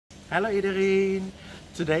Hello iedereen.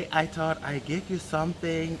 Today I thought I'd give you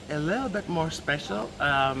something a little bit more special.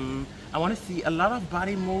 I want to see a lot of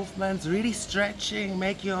body movements, really stretching,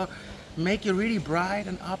 make you really bright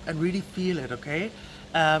and up and really feel it, okay?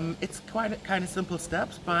 It's quite kind of simple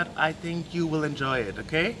steps, but I think you will enjoy it,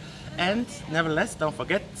 okay? And nevertheless, don't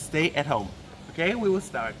forget, stay at home, okay? We will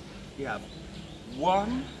start. We have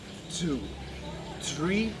 1, 2,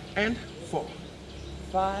 3 and 4,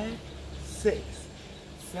 5, 6,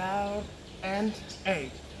 7 and 8.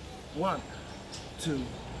 1, 2,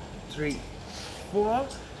 3, 4,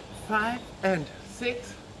 5 and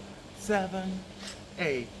 6, 7,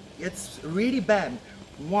 8. It's really bend.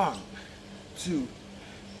 1, 2,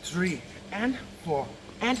 3 and 4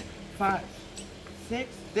 and 5,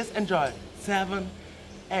 6. Just enjoy. 7,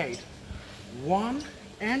 8. 1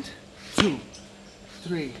 and 2,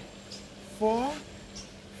 3, 4,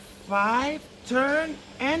 5. Turn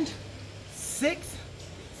and 6,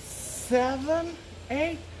 7,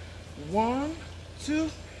 8. 1, 2,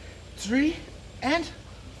 3 and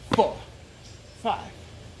 4, 5,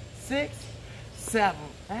 6, 7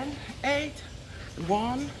 and 8.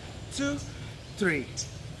 1, 2, 3,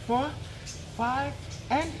 4, 5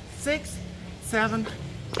 and 6, 7,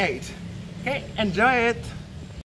 8. Okay, enjoy it.